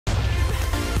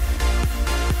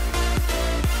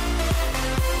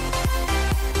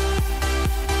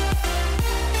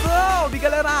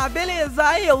galera,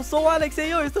 beleza? Eu sou o APARECEU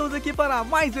e hoje estamos aqui para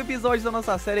mais um episódio da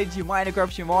nossa série de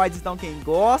Minecraft Mods. Então quem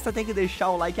gosta tem que deixar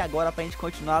o like agora pra gente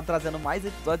continuar trazendo mais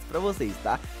episódios pra vocês,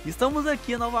 tá? Estamos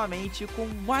aqui novamente com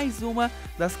mais uma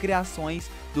das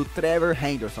criações do Trevor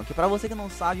Henderson, que pra você que não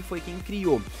sabe foi quem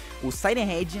criou o Siren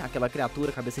Head, aquela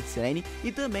criatura, cabeça de sirene,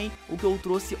 e também o que eu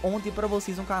trouxe ontem pra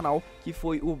vocês no canal, que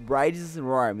foi o Bride's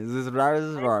Worms,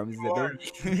 entendeu?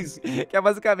 Que é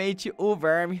basicamente o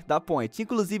verme da Point.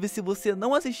 Inclusive, se você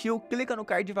não assistiu, clica no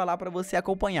card e vai lá pra você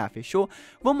acompanhar, fechou?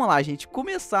 Vamos lá, gente,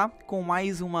 começar com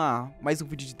mais um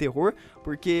vídeo de terror,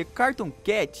 porque Cartoon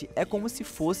Cat é como se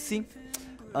fosse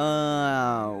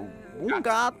um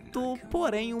gato,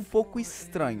 porém um pouco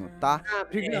estranho, tá? Ah,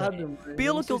 obrigado.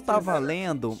 Pelo que eu tava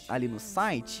lendo ali no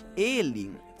site,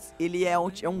 ele é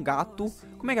um gato.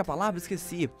 Como é que é a palavra?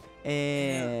 Esqueci.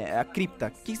 É a cripta.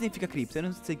 O que significa cripta? Eu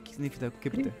não sei o que significa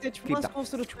cripta. Cripta é tipo umas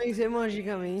construções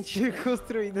magicamente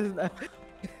construídas da...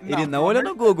 Ele não olha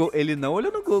no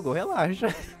Google,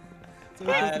 relaxa.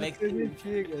 Alex,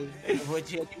 eu vou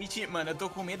te admitir, mano, eu tô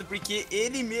com medo porque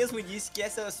ele mesmo disse que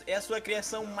essa é a sua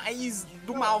criação mais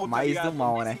do mal, tá mais ligado? do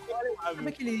mal, né? Sabe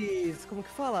aqueles... como que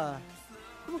fala?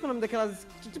 Como que é o nome daquelas...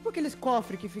 tipo aqueles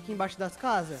cofres que ficam embaixo das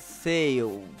casas? Sei,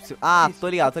 ah, tô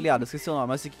ligado, esqueci o nome,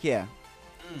 mas o que é?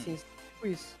 Sim, tipo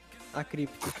isso. A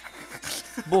cripta.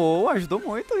 Boa, ajudou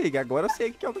muito, Ig. Agora eu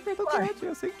sei o que é o Cartoon Cat,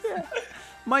 eu sei o que é.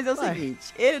 Mas é o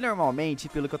seguinte, ele normalmente,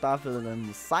 pelo que eu tava falando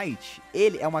no site,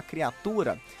 ele é uma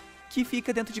criatura que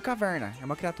fica dentro de caverna. É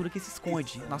uma criatura que se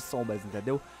esconde nas sombras,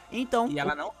 entendeu? Então... E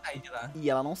ela não sai de lá. E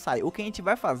ela não sai. O que a gente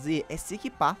vai fazer é se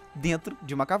equipar dentro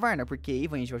de uma caverna, porque aí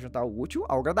a gente vai juntar o útil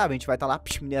ao agradável. A gente vai estar lá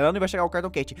minerando e vai chegar o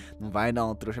Cartoon Cat. Não vai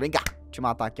não, trouxa. Vem cá, te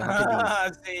matar aqui rapidinho.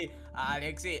 Ah, sei.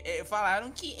 Alex, falaram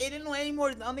que ele não é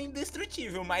imortal nem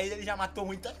indestrutível, mas ele já matou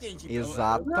muita gente. Então...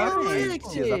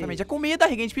 Exatamente, exatamente. É comida, a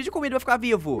gente pede comida pra ficar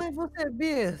vivo. Mas você é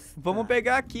besta. Vamos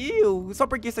pegar aqui, só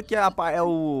porque isso aqui é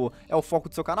o foco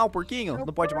do seu canal, porquinho?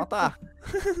 Não pode matar?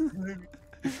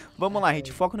 Vamos lá,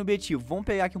 gente, foca no objetivo. Vamos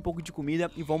pegar aqui um pouco de comida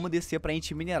e vamos descer pra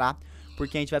gente minerar,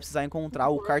 porque a gente vai precisar encontrar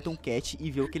o Cartoon Cat e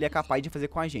ver o que ele é capaz de fazer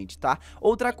com a gente, tá?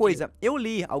 Outra coisa, eu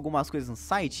li algumas coisas no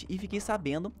site e fiquei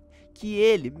sabendo que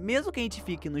ele, mesmo que a gente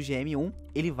fique no GM1,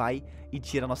 ele vai e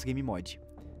tira nosso Game Mod.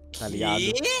 Tá ligado?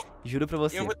 Juro pra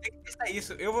você. Eu vou ter que testar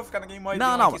isso. Eu vou ficar no Game Mod.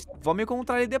 Não, vamos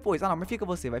encontrar ele depois. Ah, não, mas fica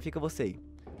você aí.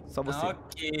 Só você.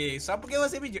 Ok, só porque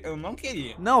você pediu. Eu não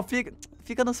queria. Não,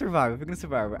 fica no survival,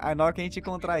 Aí na hora que a gente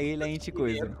encontrar ele, a gente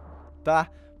coisa. Tá?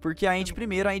 Porque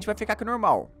primeiro a gente vai ficar aqui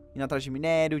normal. Indo atrás de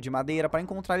minério, de madeira, pra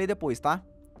encontrar ele depois, tá?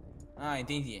 Ah,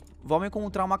 entendi. Vamos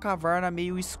encontrar uma caverna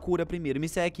meio escura primeiro. Me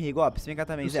segue aqui, Rigops. Vem cá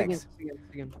também, Zex.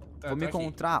 Vamos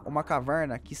encontrar uma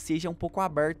caverna que seja um pouco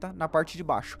aberta na parte de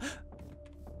baixo.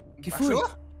 Que foi?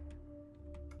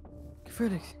 Que foi,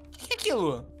 Alex? Que é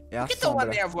aquilo? É a Por que tem uma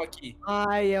sombra. névoa aqui?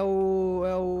 Ai, é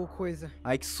o coisa.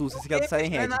 Ai, que susto, esse aqui é do Siren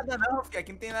Head. Não tem nada não, filho.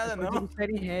 Aqui não tem nada não.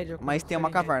 Mas tem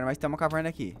uma caverna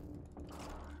aqui.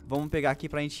 Vamos pegar aqui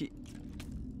pra gente...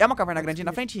 É uma caverna grande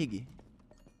na frente, Rig?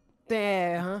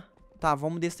 Terra. Tá,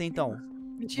 vamos descer então.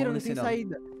 Mentira, Vamos não tem descer,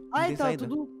 saída. Ai, tá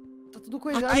tudo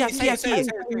coisado.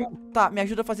 Aqui. Tá, me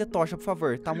ajuda a fazer tocha, por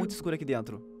favor. Tá muito escuro aqui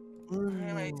dentro.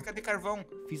 Mas cadê carvão?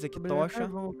 Fiz aqui tocha.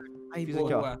 Aí, Fiz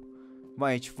aqui, ó. Bom,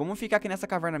 gente, vamos ficar aqui nessa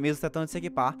caverna mesmo, tentando se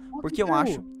equipar. Porque eu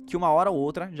acho que uma hora ou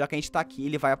outra, já que a gente tá aqui,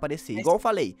 ele vai aparecer. Igual eu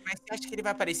falei. Mas você acha que ele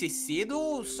vai aparecer cedo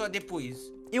ou só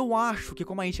depois? Eu acho que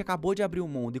como a gente acabou de abrir o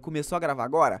mundo e começou a gravar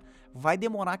agora, vai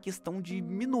demorar questão de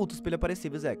minutos pra ele aparecer,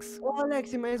 Vizex. Ô,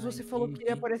 Alex, mas você falou que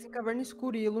ele aparece em caverna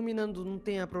escura e iluminando, não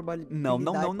tem a probabilidade?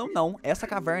 Não. Essa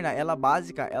caverna, ela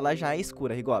básica, ela já é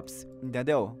escura, Rigops.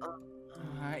 Entendeu?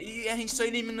 E a gente só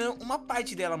eliminou uma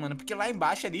parte dela, mano. Porque lá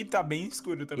embaixo ali tá bem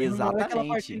escuro também. Exatamente. Aquela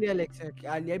parte ali, Alex,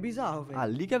 ali é bizarro, velho.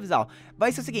 Ali que é bizarro.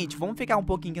 Vai ser o seguinte, vamos ficar um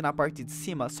pouquinho aqui na parte de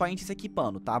cima, só a gente se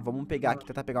equipando, tá? Vamos pegar aqui,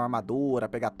 tentar pegar uma armadura,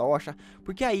 pegar tocha.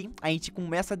 Porque aí a gente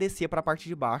começa a descer pra parte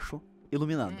de baixo,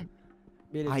 iluminando.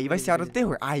 Beleza, aí vai ser a hora do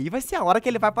terror. Aí vai ser a hora que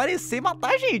ele vai aparecer e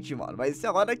matar a gente, mano. Vai ser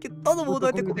a hora que todo mundo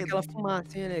vai ter com medo. Aquela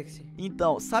fumaça, hein, Alex?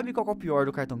 Então, sabe qual que é o pior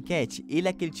do Cartoon Cat? Ele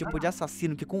é aquele tipo de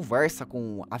assassino que conversa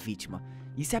com a vítima.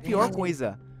 Isso é a pior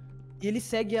coisa. E ele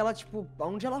segue ela, tipo,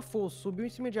 aonde ela for. Subiu em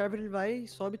cima de árvore, ele vai e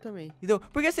sobe também. Entendeu?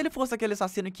 Porque se ele fosse aquele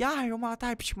assassino que, eu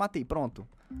matar, matei, pronto.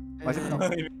 Mas ele não.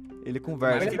 Ele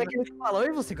conversa. Mas é daquele que fala,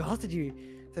 oi, você gosta de...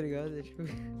 Tá ligado? Tipo...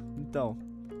 Então...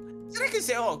 Será que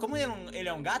como ele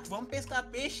é um gato, vamos pescar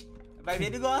peixe. Vai ver,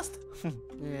 ele gosta.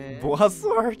 Boa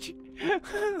sorte.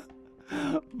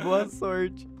 Boa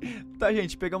sorte. Tá,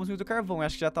 gente, pegamos muito carvão.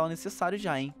 Acho que já tá o necessário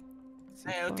já, hein?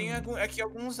 Eu tenho aqui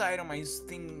alguns iron, mas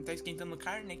tá esquentando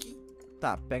carne aqui.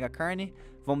 Tá, pega a carne.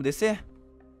 Vamos descer?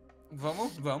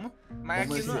 Vamos. Mas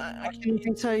Vamos aqui não, descer. Aqui não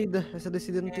tem saída. Essa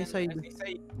descida não tem saída. Tem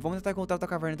saída. Vamos tentar encontrar outra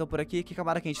caverna então por aqui. Que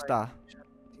camada que a gente tá?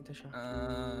 Tenta achar.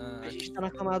 Ah, A gente tá na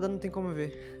camada, não tem como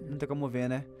ver. Não tem como ver,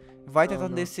 né? Vai Não, tentando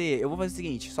não. descer. Eu vou fazer o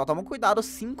seguinte, só toma cuidado,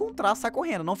 se encontrar, sai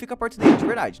correndo. Não fica perto dele, de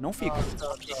verdade, não fica.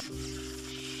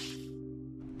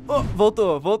 Oh,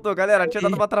 voltou, galera. Tinha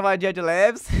dado uma travadinha de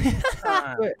leves.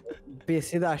 ah,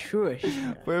 PC da Xuxa.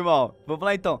 Foi mal. Vamos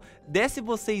lá então. Desce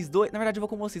vocês dois. Na verdade, eu vou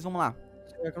com vocês, vamos lá.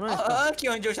 Você vai com nós, tá? aqui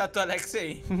onde eu já tô,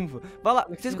 Alexei. Vai lá.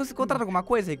 Vocês encontraram alguma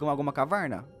coisa aí, com alguma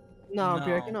caverna? Não,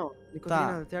 pior Não. que não. Não encontrei Tá,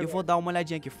 nada até eu agora. vou dar uma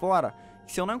olhadinha aqui fora.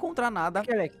 Se eu não encontrar nada,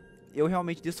 Aqui, Alex. eu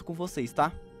realmente desço com vocês,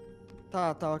 tá?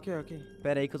 Tá, ok.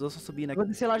 Pera aí que eu tô só subindo Eu aqui. vou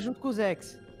descer lá junto com os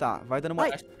X. Tá, vai dando uma...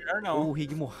 Acho melhor não. O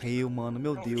Rig morreu, mano.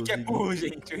 Meu O Deus, Rick é Rig. burro,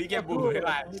 gente. O Rick é burro,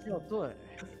 relaxa.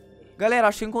 Galera,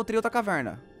 acho que eu encontrei outra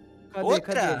caverna. Cadê?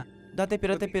 Outra? Dá TP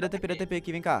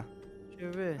aqui, vem cá. Deixa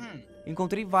eu ver.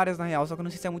 Encontrei várias na real, só que eu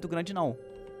não sei se é muito grande não.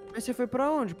 Mas você foi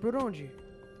pra onde? Por onde?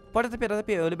 Pode dar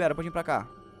TP, eu libero, pode vir pra cá.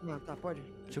 Ah, tá, pode.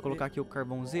 Deixa eu colocar aqui o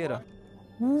carvãozeira.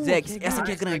 Uh, Zex, aqui essa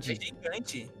aqui é Esse grande.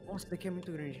 gigante. Nossa, daqui é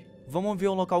muito grande. Vamos ver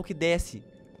um local que desce.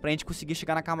 Pra gente conseguir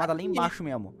chegar na camada lá embaixo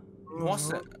mesmo.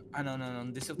 Nossa. Ah, não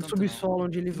desceu O tanto não. subsolo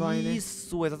onde ele vai, né?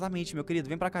 Isso, exatamente, meu querido.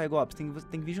 Vem pra cá, Egops. Tem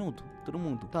que vir junto. Todo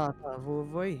mundo. Tá,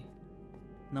 vou aí.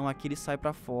 Não, aqui ele sai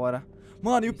pra fora.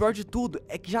 Mano, e o pior de tudo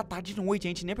é que já tá de noite. A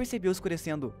gente nem percebeu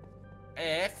escurecendo.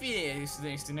 É, fi,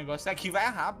 esse negócio aqui vai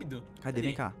rápido. Cadê?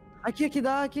 Vem cá. Aqui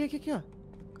dá, aqui, ó.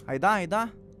 Aí dá?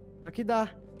 Aqui dá.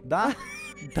 Dá?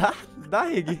 Dá,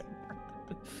 Rig.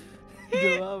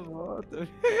 Deu uma volta.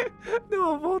 Deu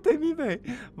uma volta em mim, velho.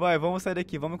 Vai, vamos sair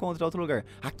daqui. Vamos encontrar outro lugar.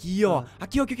 Aqui, ó.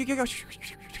 Aqui.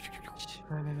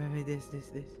 Vai,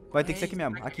 desce. Vai ter que ser aqui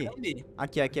mesmo. Aqui.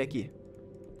 Aqui.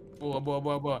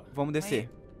 Boa. Vamos descer.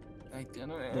 Ai,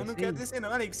 eu não quero descer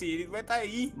não, Alex. Ele vai estar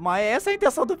aí. Mas essa é a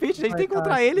intenção do vídeo. A gente tem que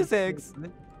encontrar ele, Zex.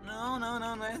 Não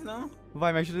é não.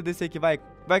 Vai, me ajuda a descer aqui. Vai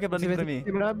quebrando Você aqui vai pra ter mim. que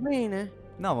quebrar bem, né?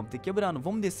 Não, vamos ter que quebrando.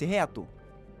 Vamos descer reto?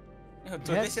 Eu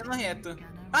tô Reto? descendo reto.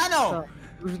 Ah, não! Tá,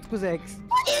 vou junto com os X.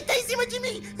 Ele tá em cima de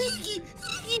mim! Rig!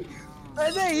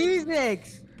 Sai daí,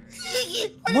 Zex!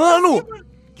 Mano!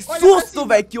 Que Olha susto,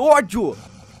 pra velho! Que ódio!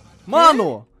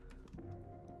 Mano!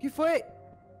 Que foi?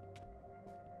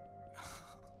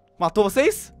 Matou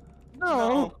vocês?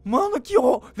 Não. Mano, que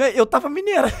ódio! Velho, eu tava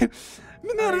minerando.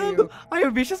 Aí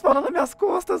o bicho spawnou nas minhas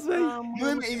costas, velho. Ah,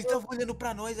 Mano, eles estão olhando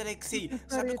pra nós, Alexei. Sabe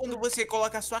Careta. quando você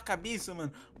coloca a sua cabeça,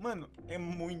 mano? Mano, é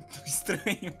muito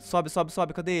estranho. Sobe.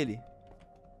 Cadê ele?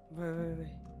 Vai.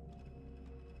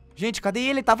 Gente, cadê ele?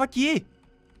 Ele tava aqui.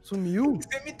 Sumiu?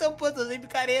 Você me tampou, tô sem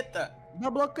picareta. Dá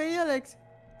bloco aí, Alex.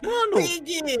 Mano!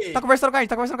 Rig! Tá conversando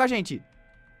com a gente.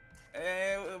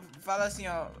 Fala assim,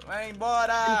 ó. Vai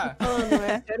embora! Mano,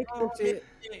 é sério que você...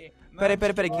 Peraí. O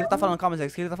que ele tá falando? Calma, Zé. O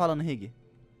que ele tá falando, Rig?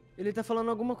 Ele tá falando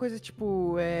alguma coisa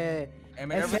tipo, É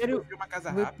melhor você sério? construir uma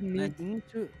casa With rápida, me né?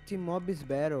 into the mobs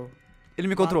battle. Ele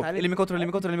me encontrou. Batalha- Ele me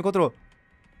encontrou.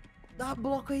 Dá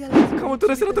bloco aí, Alex. Calma, eu tô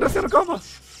descendo, calma.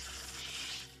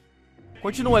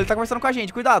 Continua, ele tá conversando com a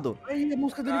gente. Cuidado. Aí, a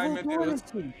música dele Ai, meu voltou, Deus.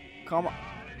 Alex. Calma.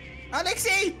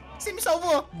 Alexei! Você me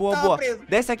salvou! Boa. Tava preso.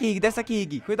 Desce aqui,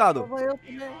 Rig. Cuidado. Salva eu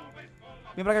também.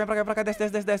 Vem pra cá.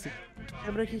 Desce.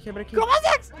 Quebra aqui. Calma,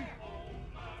 Zex.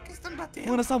 Por que você tá me batendo?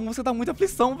 Mano, essa música dá muita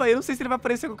aflição, velho. Eu não sei se ele vai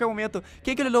aparecer a qualquer momento.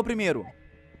 Quem que ele olhou primeiro?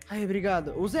 Aí,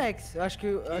 obrigado. Os X. Acho que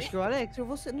o Alex ou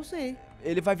você, não sei.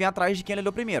 Ele vai vir atrás de quem ele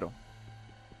olhou primeiro.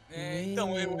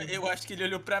 Então, eu acho que ele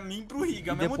olhou pra mim e pro Rig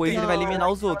ao E mesmo depois tempo. ele vai eliminar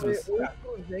os outros. Ou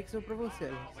pros X ou pra você,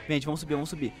 Alex. Gente, vamos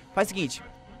subir. Faz o seguinte.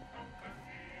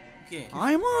 O quê?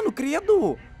 Ai, mano,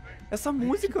 credo. Essa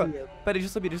música. credo. Pera aí,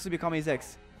 deixa eu subir. Calma aí,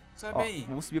 Zex. Sobe Ó, aí.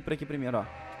 vamos subir por aqui primeiro, ó.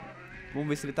 Vamos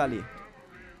ver se ele tá ali.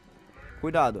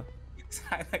 Cuidado.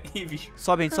 Sai daqui, bicho.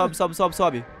 Sobe.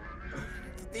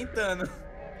 Tô tentando.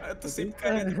 Eu tô sem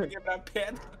picareta pra quebrar a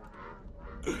pedra.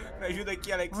 Me ajuda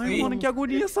aqui, Alexei. Ai, mano, que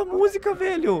agonia essa música,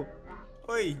 velho.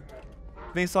 Oi.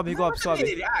 Vem, sobe, Igual, sobe.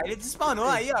 Ele despawnou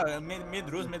aí, ó.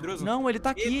 Medroso. Não, ele tá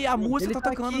aqui, a música Ele tá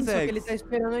tocando, aqui, só que Zex. ele tá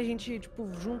esperando a gente, tipo,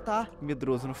 juntar.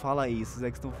 Medroso, não fala isso,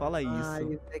 Zex, não fala isso. Ah,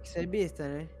 o X é besta,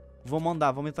 né? Vamos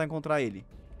tentar encontrar ele.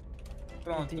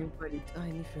 Pronto. Tem um palito.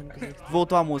 Ai, nem ferro, não consigo.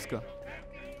 Voltou a música.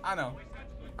 Ah, não.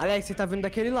 Alex, você tá vindo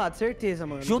daquele lado, certeza,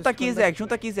 mano. Junta aqui, Zex,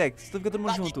 Vocês todo mundo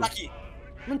Tá junto. aqui.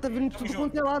 Mano, tá vindo tudo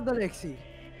quanto é lado, Alex.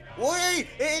 Oi,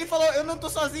 ele falou, eu não tô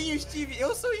sozinho, Steve.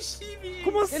 Eu sou o Steve.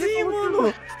 Como assim, Ele falou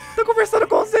mano? Tá conversando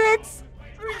com o Zex.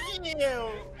 Por que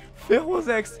eu? Ferrou,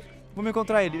 Zex. Vamos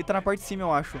encontrar ele tá na parte de cima,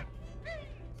 eu acho.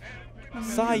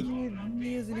 Sai. Meu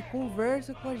Deus, ele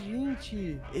conversa com a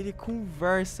gente. Ele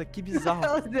conversa, que bizarro.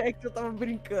 É que eu tava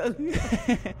brincando.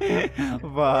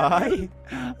 Vai.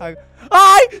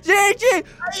 Ai, gente!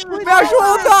 Me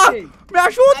ajuda! Me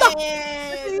ajuda!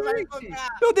 Aê, vai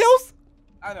colocar. Meu Deus!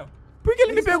 Ah, não. Por que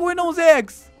ele me pegou e não o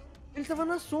Zex? Ele tava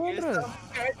na Eles sombra. estão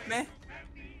perto, né?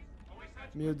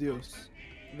 Meu Deus.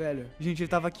 Velho, Gente, ele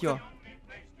tava aqui, ó.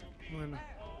 mano.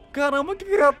 Caramba, que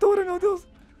criatura, meu Deus.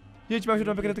 Gente, me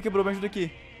ajuda, minha caneta quebrou, me ajuda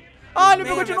aqui. Ah, ele me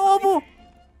pegou de novo!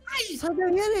 Sai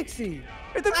daí, Alexei.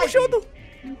 Ele tá me puxando!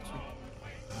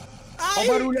 Olha o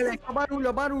barulho, Alex. Olha o barulho, olha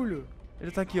o barulho.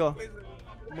 Ele tá aqui, ó.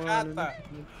 Mano, Gata.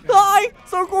 Ai,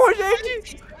 socorro,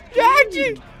 gente!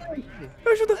 Gente!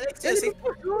 Me ajuda! Alexei, você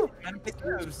puxou. Mas não tem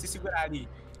que se segurar ali.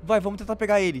 Vai, vamos tentar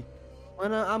pegar ele.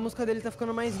 Mano, a música dele tá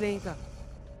ficando mais lenta.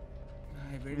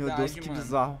 Ah, é verdade, Meu Deus, que mano.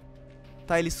 bizarro.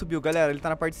 Tá, ele subiu, galera. Ele tá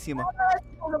na parte de cima. Sai.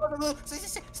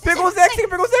 Pegou o Zex,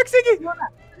 pegou o Zex, aqui!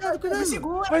 Cuidado,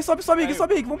 segura. Vai, sobe,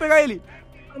 Rick, vamos pegar ele.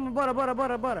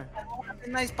 Bora.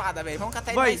 Na espada, velho. Vamos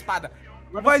catar ele Vai. na espada.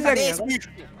 Vai, Cadê Zex. esse bicho?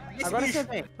 Esse Agora bicho. você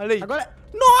vem. Olha aí. Agora.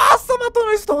 Nossa, matou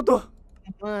nós todos.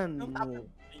 Mano.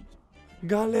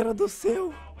 Galera do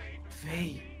céu.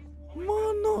 Véi.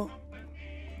 Mano.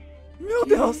 Meu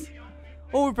Deus.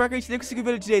 Ô, o pior que a gente nem conseguiu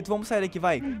ver ele direito. Vamos sair daqui,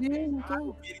 vai. Meu Deus,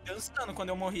 então. Ele dançando quando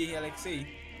eu morri, Alexei.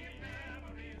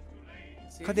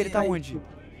 Você Cadê ele? vê, Tá né? onde?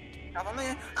 Tava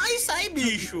lá. Ai, sai,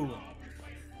 bicho.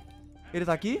 Ele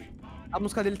tá aqui? A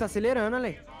música dele tá acelerando,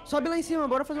 Ale. Sobe lá em cima,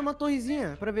 bora fazer uma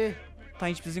torrezinha pra ver. Tá, a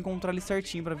gente precisa encontrar ele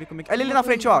certinho pra ver como é que... Olha ele na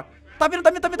frente, ó. Tá vindo.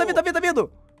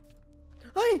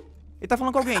 Ai, Ele tá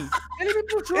falando com alguém. ele me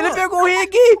puxou. Ele pegou o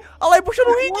Rick. Olha lá, ele puxando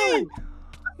o Rick.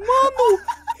 Mano,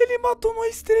 ele matou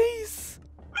nós três.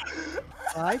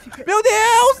 Ai, fica... Meu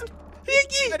Deus.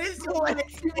 Rick. Parecia o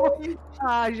Alexei.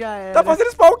 Ah, já era. Tá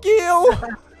fazendo spawn kill.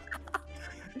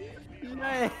 Já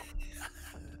era.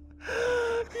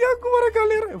 E agora,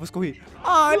 galera? Eu vou escorrer.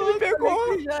 Ah, ele me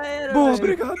pegou. Já era, Bom, velho.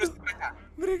 obrigado.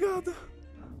 Obrigado.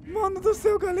 Mano do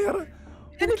céu, galera.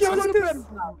 Ele O que tá aconteceu?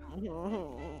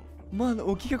 super- Mano,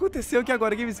 o que aconteceu aqui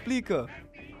agora? Quem me explica?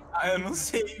 Ah, eu não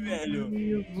sei, velho.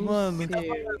 Mano,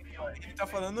 Ele tá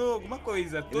falando alguma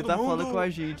coisa. ele Todo tá mundo... falando com a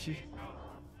gente.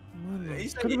 Mano, É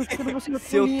isso quando aí. você, quando você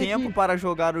Seu pulinha tempo aqui, para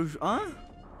jogar o... Hã?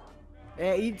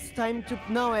 É, it's time to...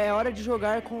 Não, é hora de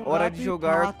jogar com o Hora gato de e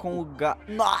jogar pato. com o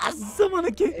gato. Nossa,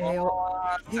 mano, que... É,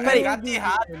 Peraí. Gato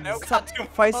errado, né? O gato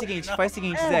Faz o seguinte,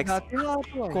 Zex. gato e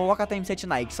rato, ué. Coloca a time 7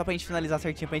 Nike, só pra gente finalizar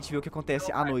certinho, pra gente ver o que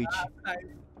acontece à noite.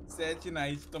 7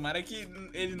 Nights. Tomara que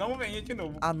ele não venha de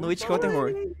novo. À noite que é o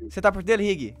terror. Você tá por dele,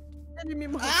 Rig? Ele me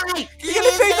matou. Ai, O que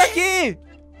ele fez aqui?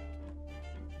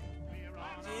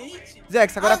 Gente.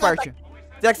 Zex, agora Ah, parte.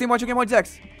 Zex, tem mod,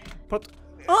 Zex. Pronto.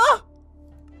 Ah!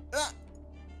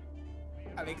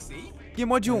 Alexei? Game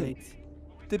Mode 1.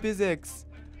 TP Zex.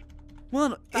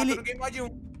 Mano, Tá ele... no Game Mode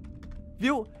 1.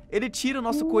 Viu? Ele tira o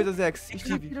nosso coisa, Zex.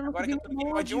 Steve. Agora que eu tô no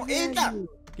Game Mode 1. Eita!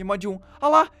 Game Mode 1. Olha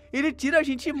lá. Ele tira a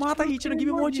gente e mata a gente no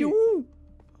Game Mode 1.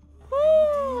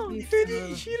 Ah,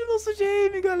 ele tira o nosso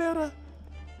game, galera.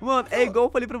 Mano, é igual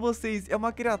eu falei pra vocês. É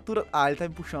uma criatura... Ah, ele tá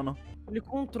me puxando. Ele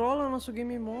controla o nosso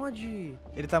game mod.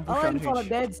 Ele tá me Ah, puxando, ele fala gente.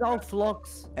 Dead's All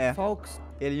Flocks. É. Fox.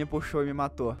 Ele me puxou e me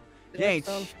matou. Gente,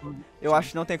 eu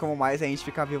acho que não tem como mais a gente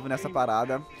ficar vivo nessa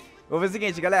parada. Eu vou fazer o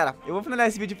seguinte, galera. Eu vou finalizar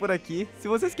esse vídeo por aqui. Se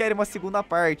vocês querem uma segunda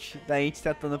parte da gente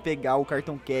tentando pegar o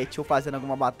Cartão Cat ou fazendo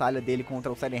alguma batalha dele contra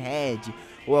o Silent Head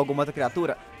ou alguma outra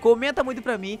criatura, comenta muito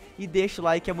pra mim e deixa o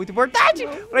like, é muito importante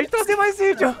pra gente trazer mais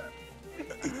vídeo.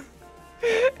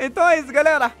 Então é isso,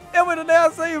 galera. Eu vou indo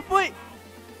nessa e fui!